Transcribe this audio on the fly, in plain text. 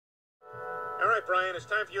right, Brian, it's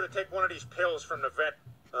time for you to take one of these pills from the vet.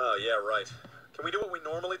 Oh, yeah, right. Can we do what we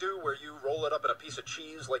normally do, where you roll it up in a piece of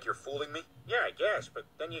cheese like you're fooling me? Yeah, I guess, but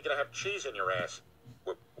then you're gonna have cheese in your ass.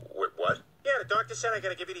 What? Yeah, the doctor said I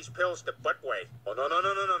gotta give you these pills the butt way. Oh, no,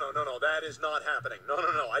 that is not happening. No,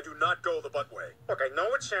 I do not go the butt way. Look, I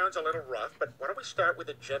know it sounds a little rough, but why don't we start with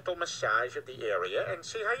a gentle massage of the area and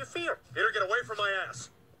see how you feel? Peter, get away from my ass.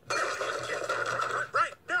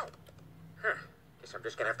 Right, no! Guess I'm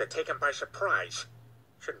just gonna have to take him by surprise.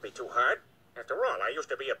 Shouldn't be too hard. After all, I used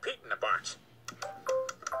to be a Pete in the box.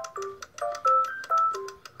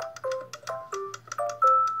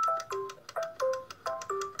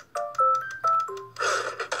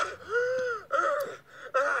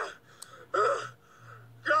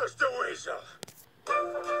 Goes the weasel.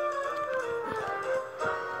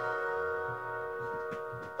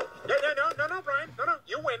 No, Brian. No.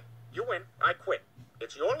 You win. You win. I quit.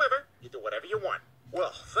 It's your liver. You do whatever you want.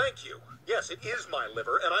 Well, thank you. Yes, it is my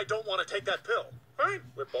liver, and I don't want to take that pill. Fine.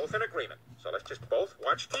 We're both in agreement. So let's just both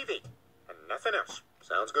watch TV. And nothing else.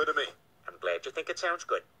 Sounds good to me. I'm glad you think it sounds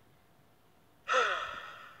good.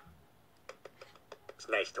 It's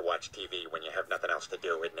nice to watch TV when you have nothing else to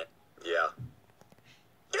do, isn't it? Yeah.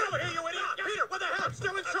 Get over here, you idiot! Peter, what the hell? I'm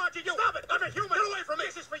still in charge of you! Stop it! I'm a human! Get away from me!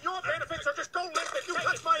 This is for your benefit, so just go limp if You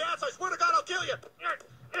touch my ass, I swear to God I'll kill you!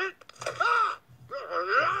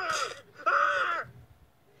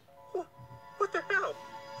 What the hell?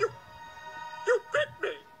 You bit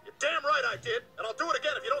me! You're damn right I did, and I'll do it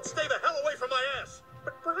again if you don't stay the hell away from my ass!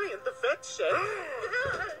 But Brian, the vet said...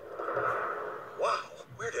 Wow,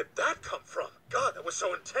 where did that come from? God, that was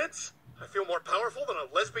so intense! I feel more powerful than a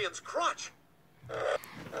lesbian's crotch!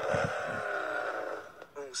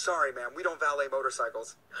 Oh, sorry, ma'am. We don't valet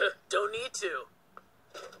motorcycles. Don't need to.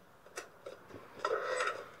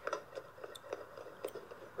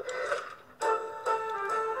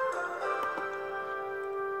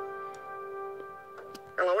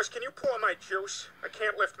 Hey, Lois, can you pour my juice? I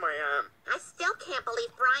can't lift my arm. I still can't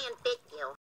believe Brian bit you.